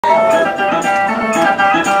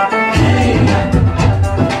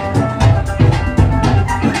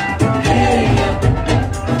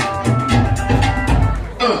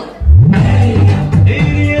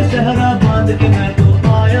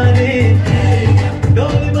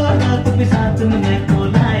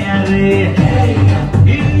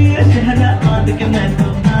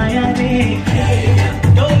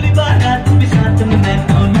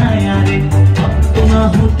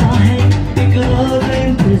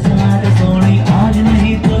साथ सोनी आज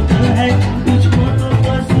नहीं तो कल है, तुझको तो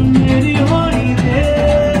बस मेरी होनी रे।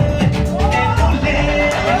 तेनू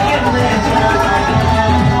लेके मैं जावांगा,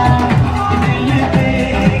 दिल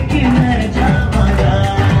लेके मैं जावांगा,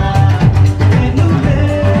 तेनू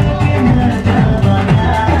लेके मैं जावांगा,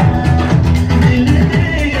 दिल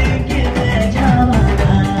लेके मैं जावांगा।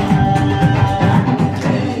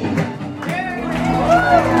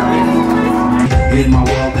 In my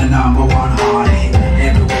world, the number one heartache.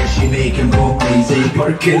 Everywhere she make him go crazy.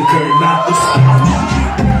 You're kill her, not the star.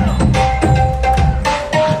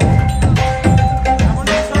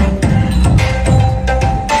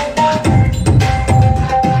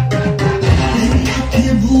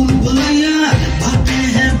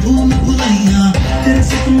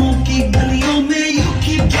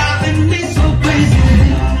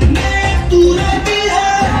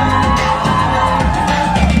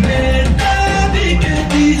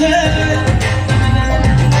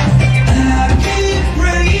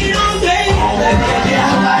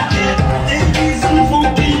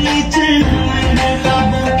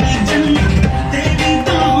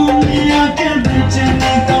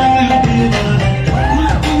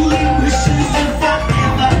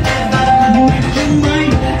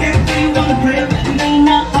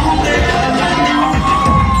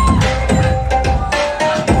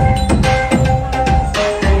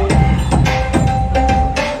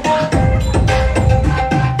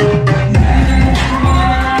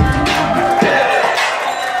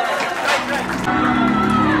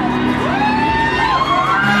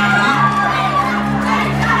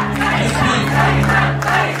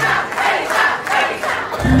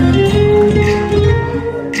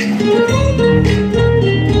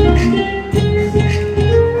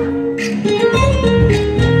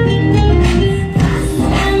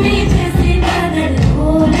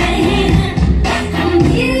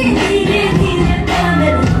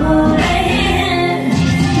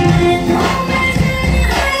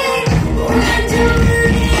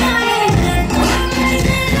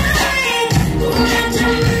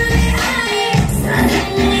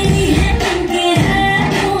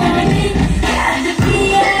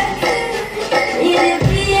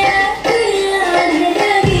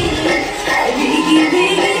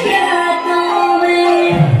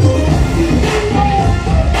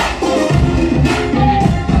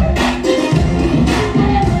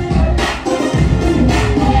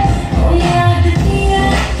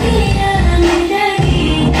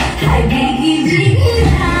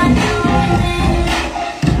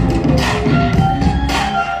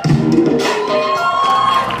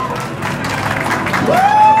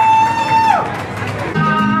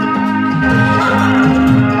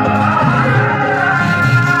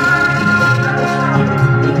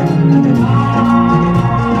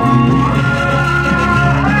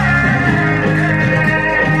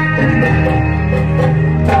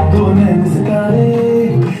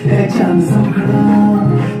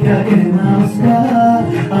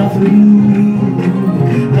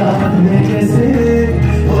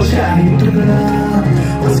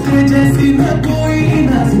 उसके जैसी न कोई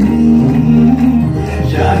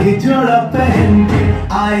शाही जोड़ा पहन के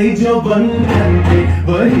आई जो बंधन के,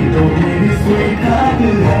 वही तो मेरी स्वीट हार्ट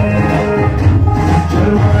है।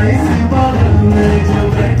 शर्माई सी बादल में जो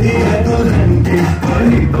बैठी है दुल्हन के,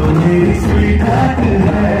 वही तो मेरी स्वीट हार्ट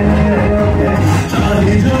है।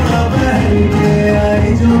 शाही जोड़ा पहन के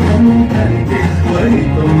आई जो बंधन के, वही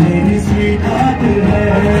तो मेरी स्वीट हार्ट है।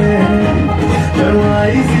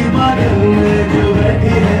 शर्माई सी बादल में जो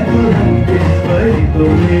बैठी है दुल्हन के, वही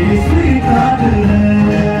तो मेरी स्वीट हार्ट है।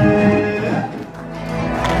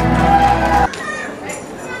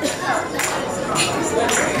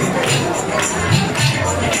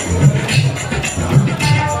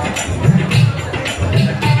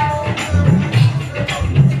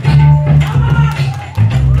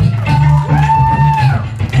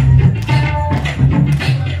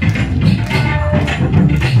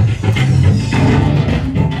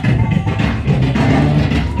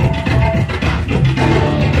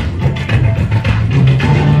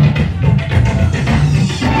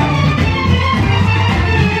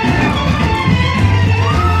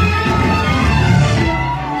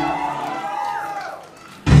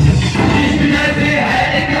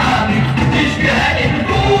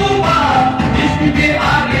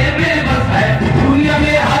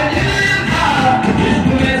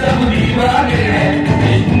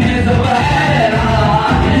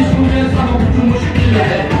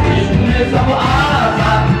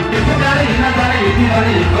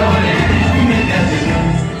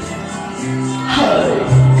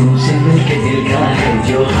 तुमसे मिलके दिल का है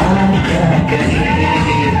जो हाल क्या करे,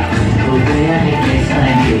 हो गया है कैसा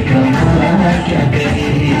ये कमाल क्या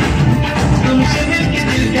करे।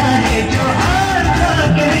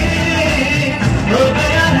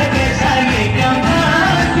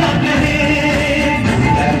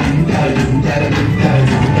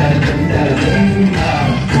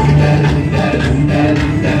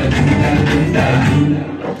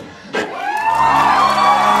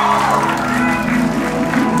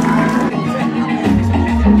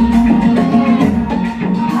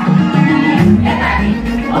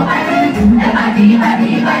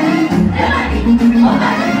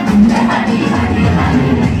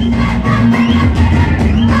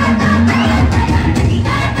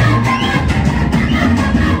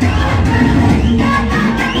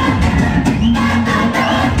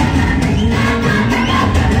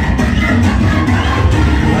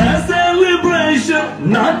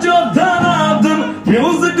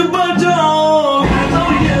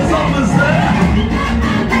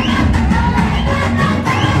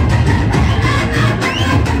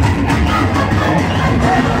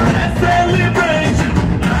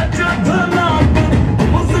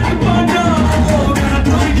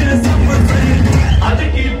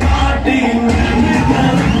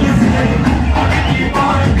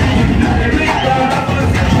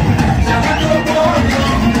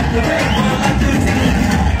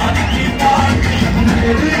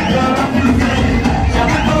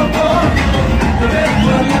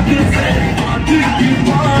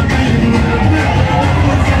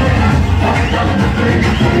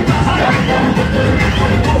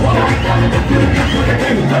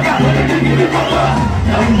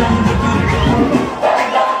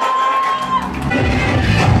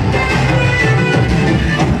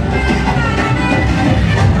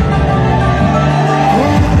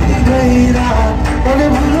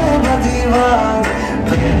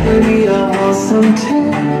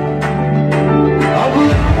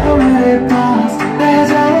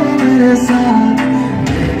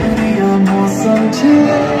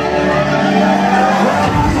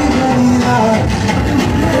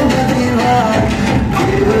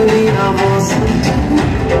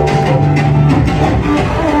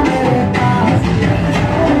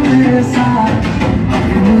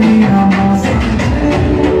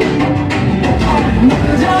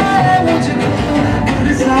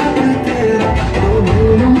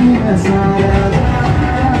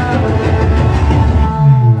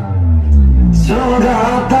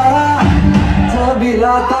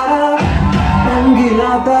 छबीला तारा रंगीला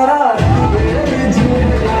तारा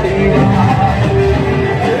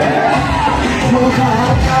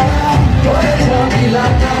छबीला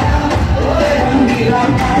तारा रंगीला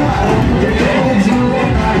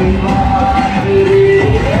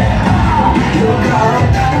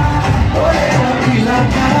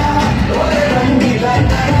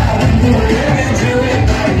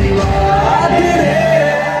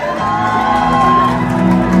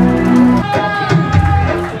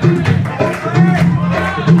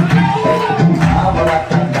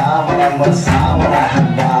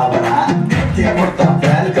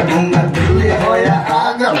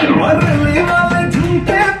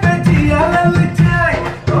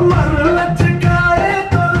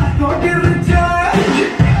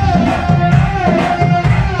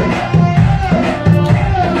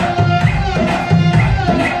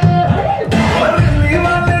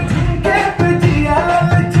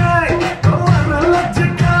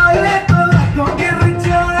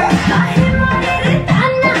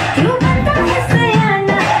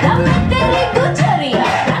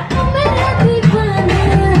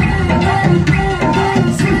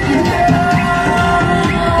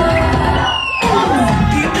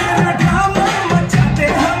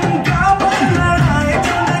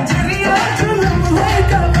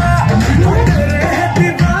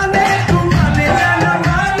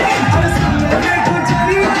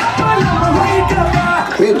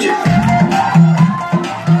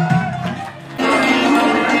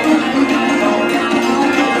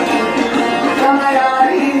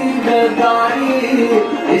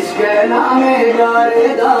इसके नामे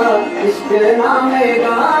गारेदा इसके नामे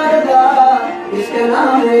गारदा इसके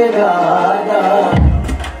नामे गारदा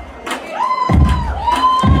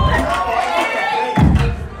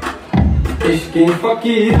इसकी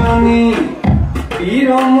फकीरानी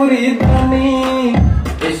पीरो मुरीदानी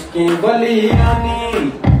इसकी बलियानी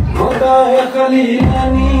खुदा है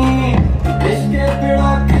खलीलानी इसके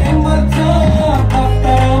पिड़ा के मचा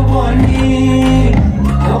पता बनी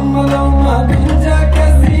हम लोग गंजा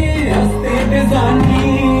कसी हस्ती बिजानी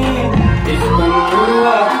इसको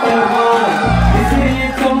गुरुआ करवा इसी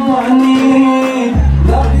कमानी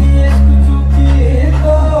लगी इश्क चुकी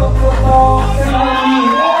तो बताओ करानी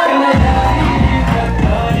कन्हैयाई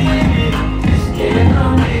कतारी इसके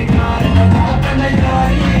नामे गारदा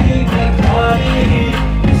कन्हैयाई कतारी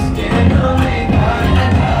इसके नामे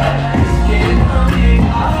गारदा इसके नामे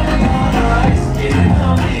गारदा इसके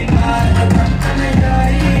नामे गारदा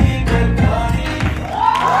कन्हैयाई कतारी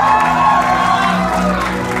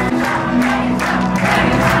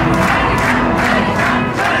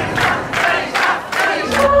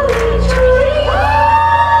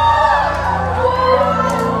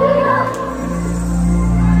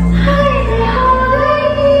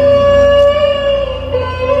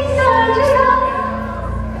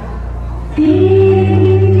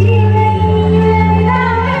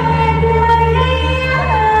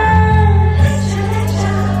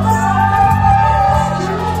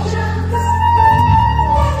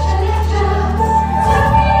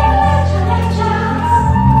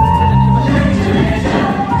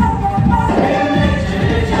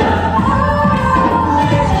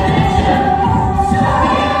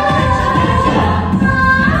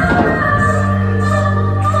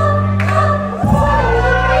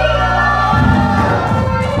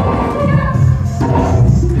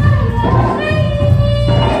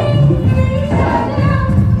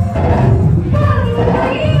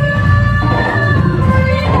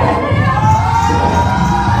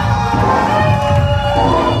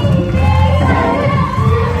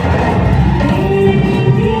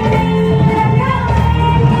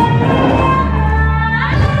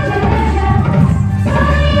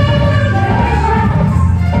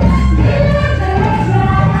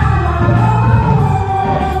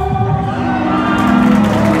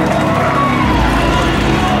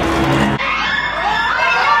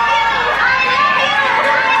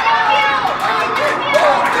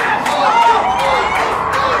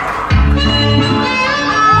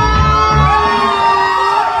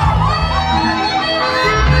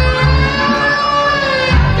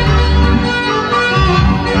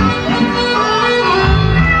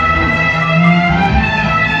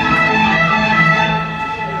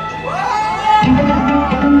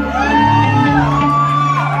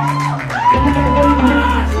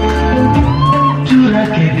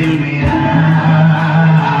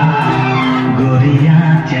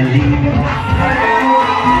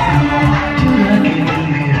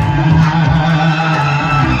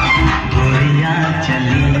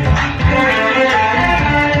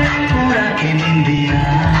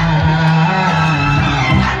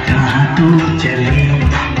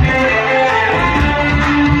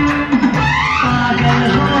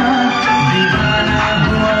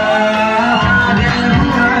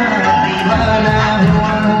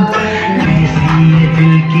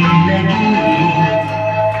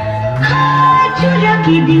चुरा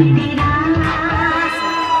के दिल तेरा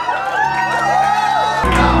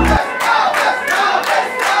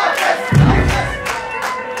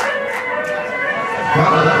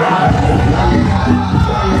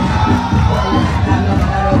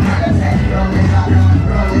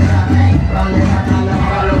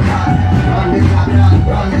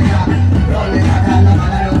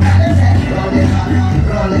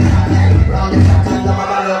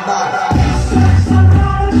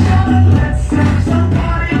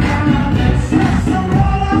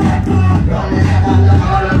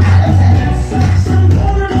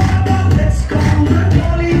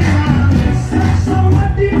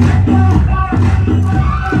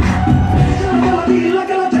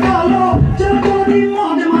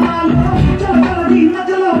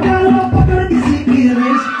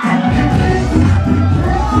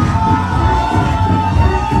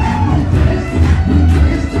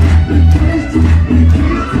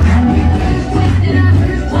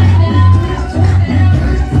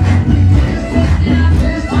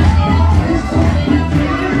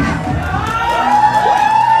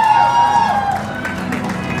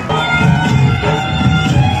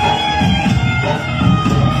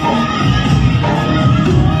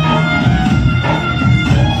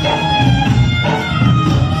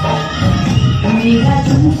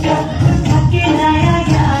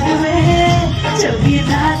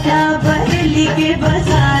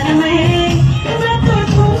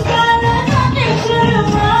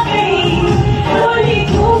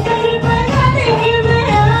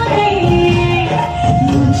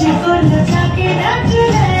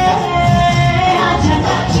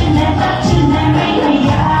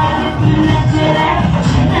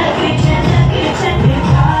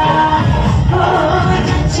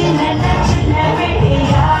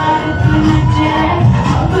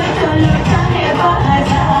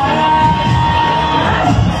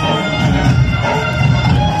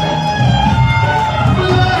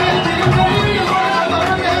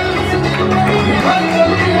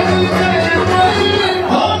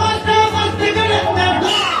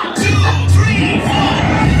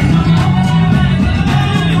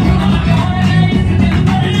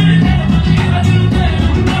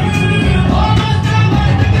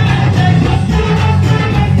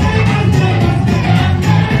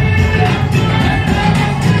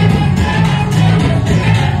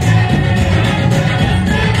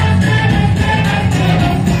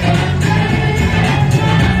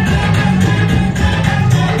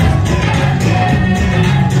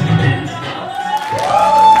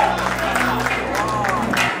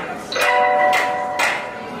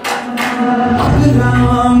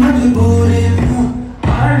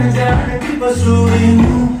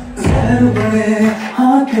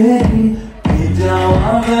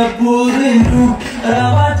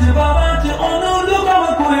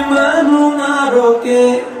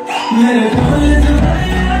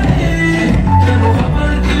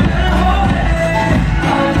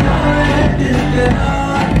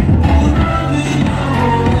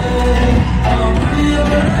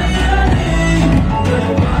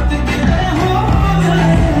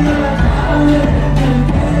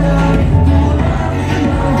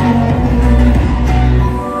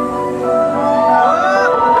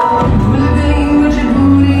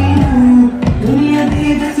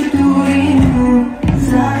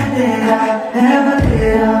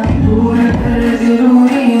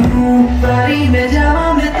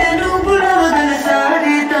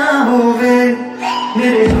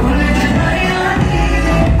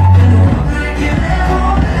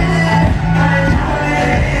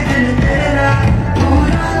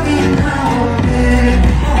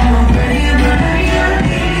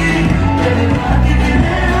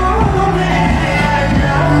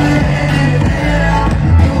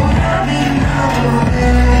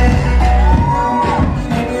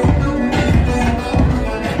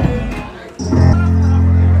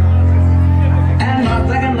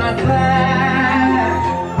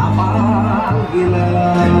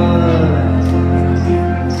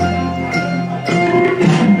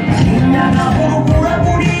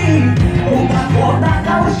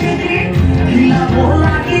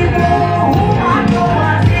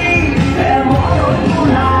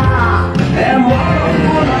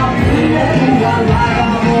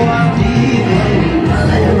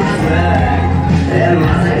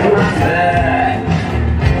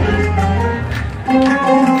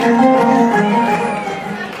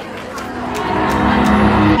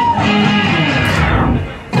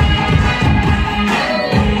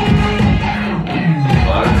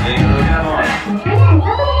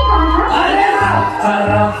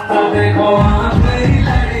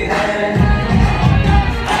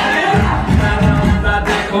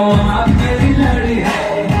देखो आप मेरी लड़ी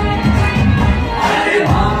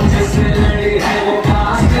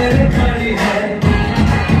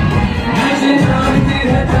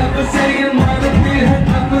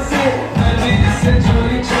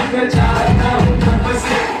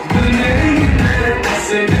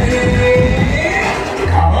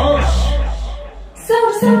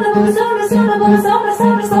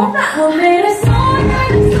sobre sombra. O मेरे सोना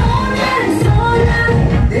सोना सोना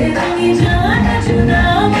दे दूंगी जान चुना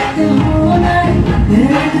मत होना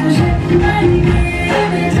मेरे तुझे नहीं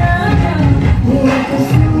मैं जाना मेरे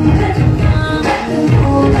कसूर चुना मत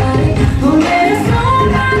होना ओ मेरे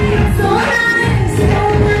सोना सोना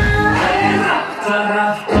सोना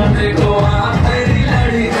तरफ तो देखो आप तेरी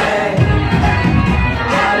लड़ी है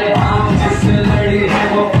अरे आप जिससे लड़ी है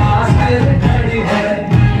वो पास तेरे खड़ी है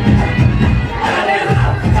अरे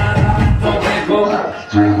तरफ तो देखो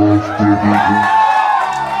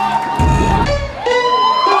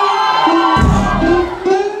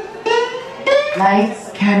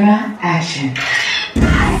Lights, camera, action.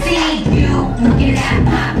 I see you looking at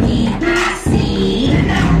my feet. I see.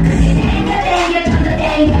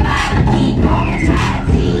 Keep on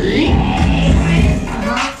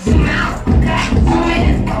zoom out, okay.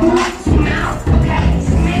 Zoom out, okay.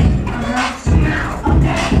 Zoom out,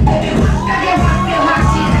 okay.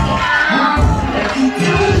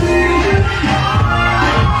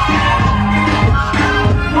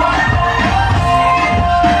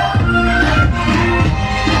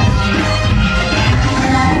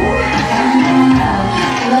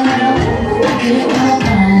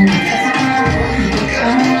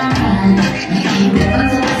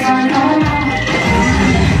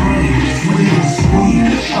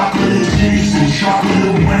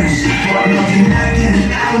 Feel my shit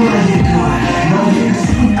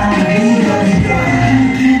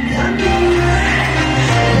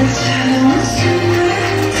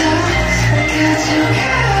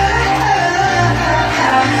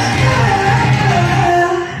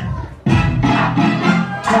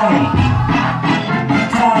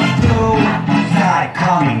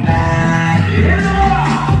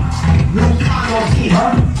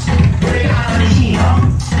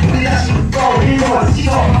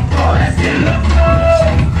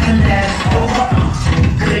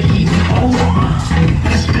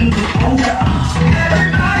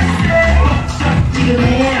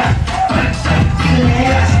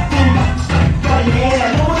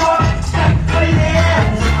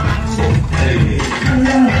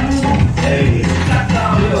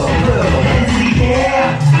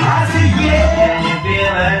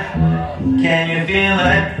Can you feel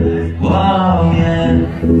it? Whoa, yeah.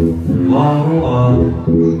 Whoa, whoa.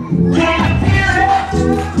 Can you feel it?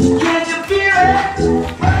 Can you feel it?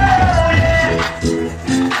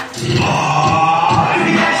 Whoa, yeah.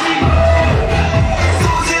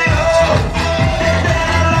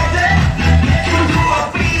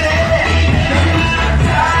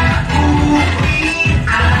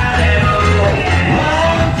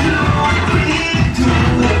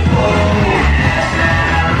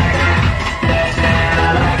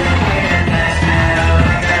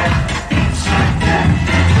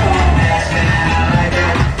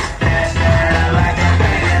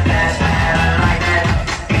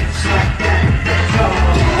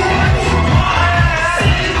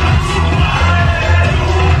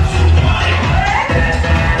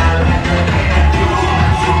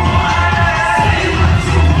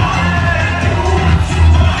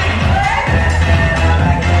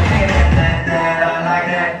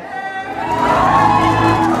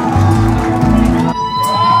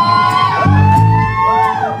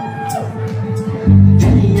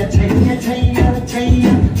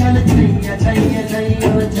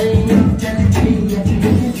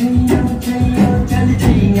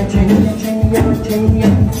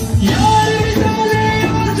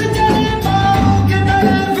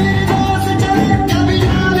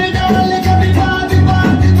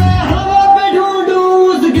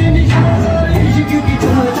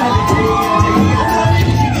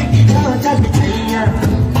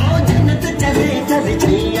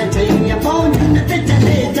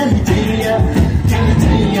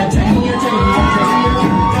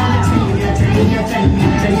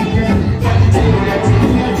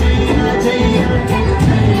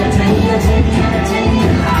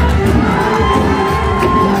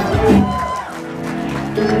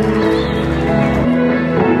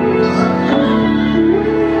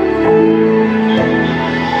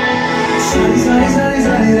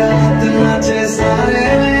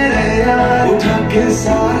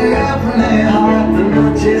 सारे अपने हाथ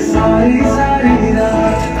नाचे सारी सारी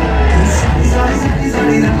रात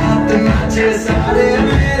सारी रात नाचे सारे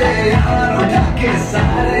मेरे यार उठा के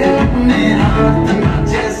सारे अपने हाथ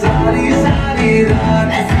नाचे सारी सारी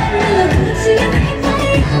रात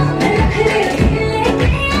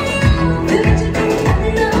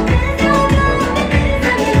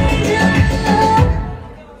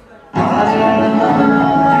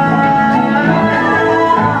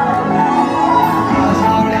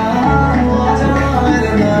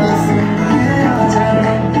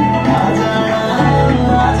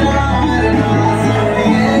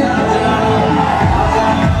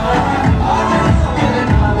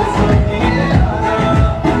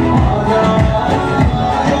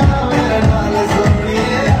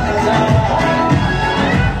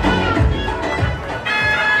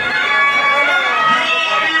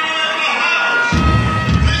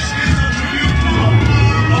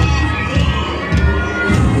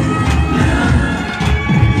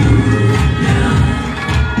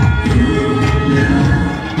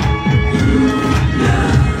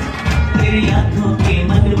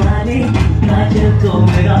तो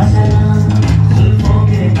मेरा सलाम, जुल्फों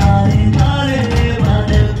के काले काले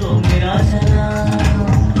बादल तो मेरा सलाम,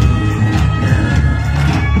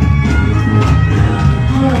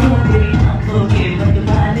 तेरी आंखों के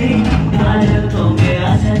मतवाले बादल तो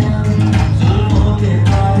मेरा सलाम, जुल्फों के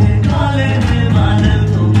काले काले बादल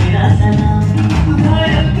तो मेरा सलाम,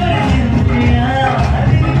 घायल करके मुझे हर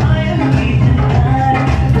घायल की जंजीर,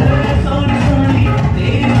 तेरे सोनी सोनी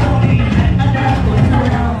तेरी सोनी अदा को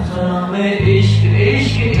सलाम, सलाम इश्क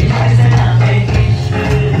इश्क इश्क सलाम इश्क,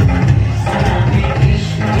 सलाम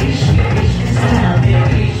इश्क इश्क इश्क सलाम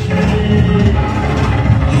इश्क,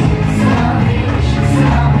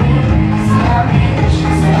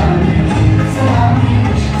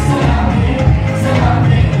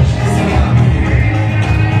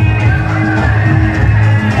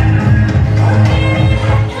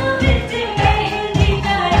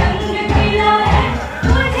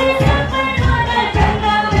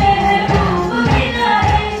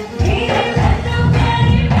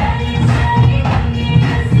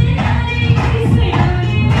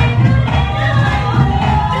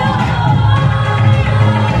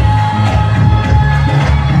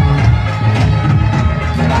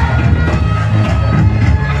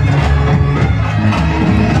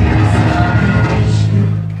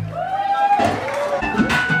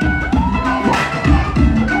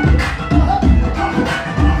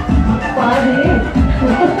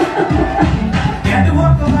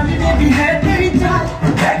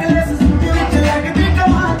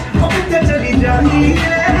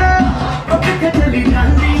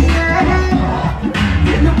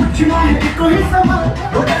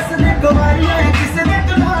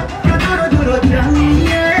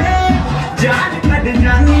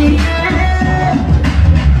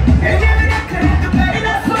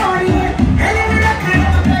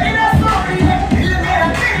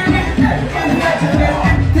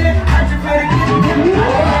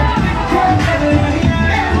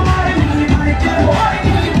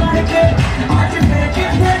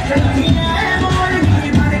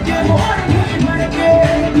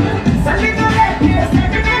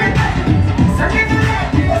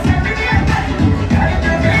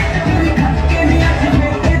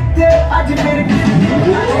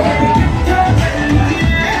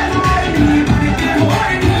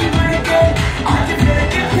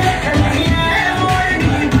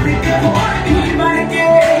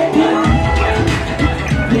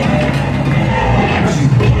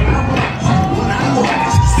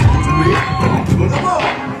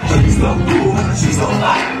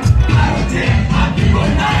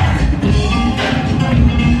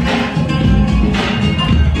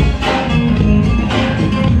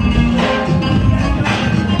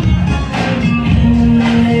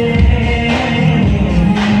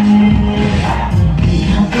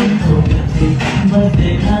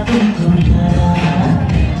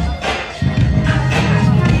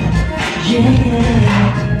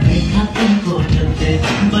 देखा तुमको चलते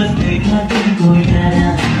बस देखा तुमको यारा,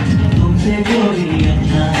 तुमसे कोई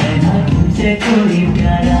अच्छा है ना तुमसे कोई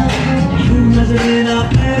प्यारा, यूं नजर ना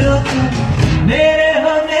फेरो तुम मेरे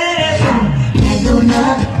हो मेरे तुम, कह दो ना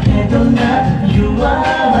you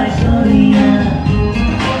are my Sonia,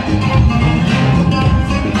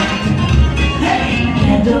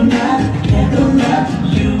 कह दो ना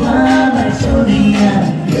you are my Sonia.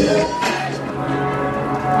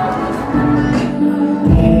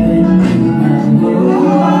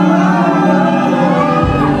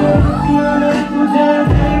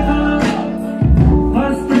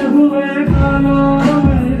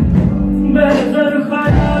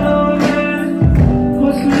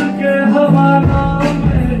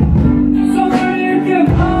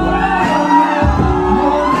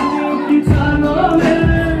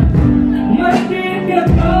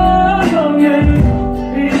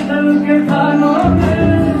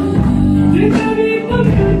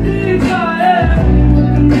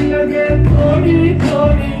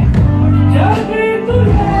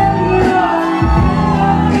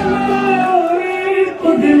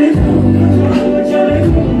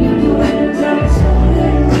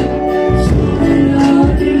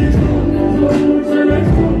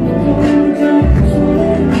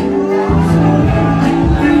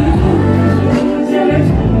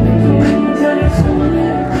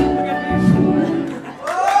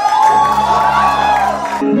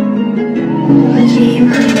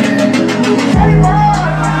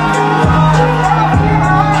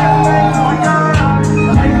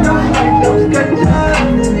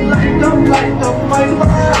 Light on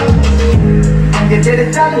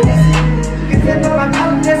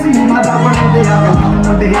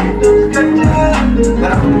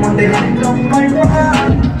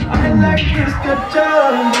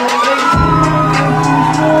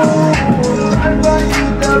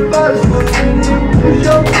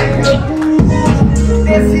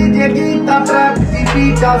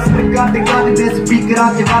जिगरा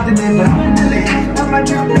के बाद में बराबर चले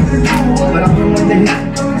बराबर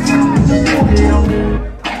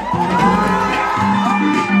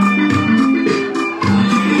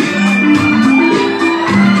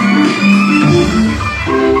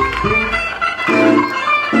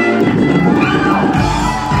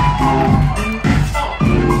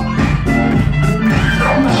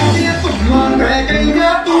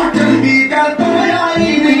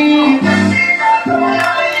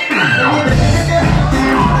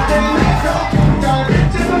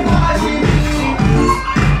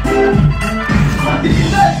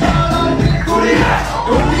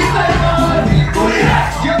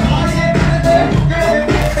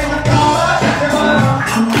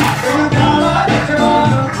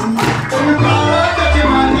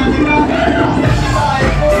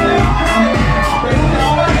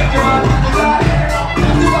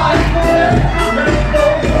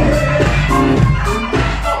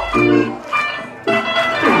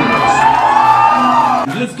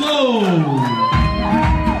Let's go!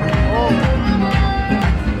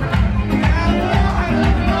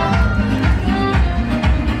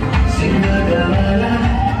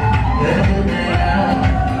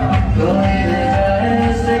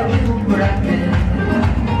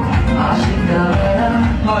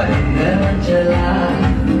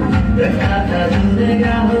 Chला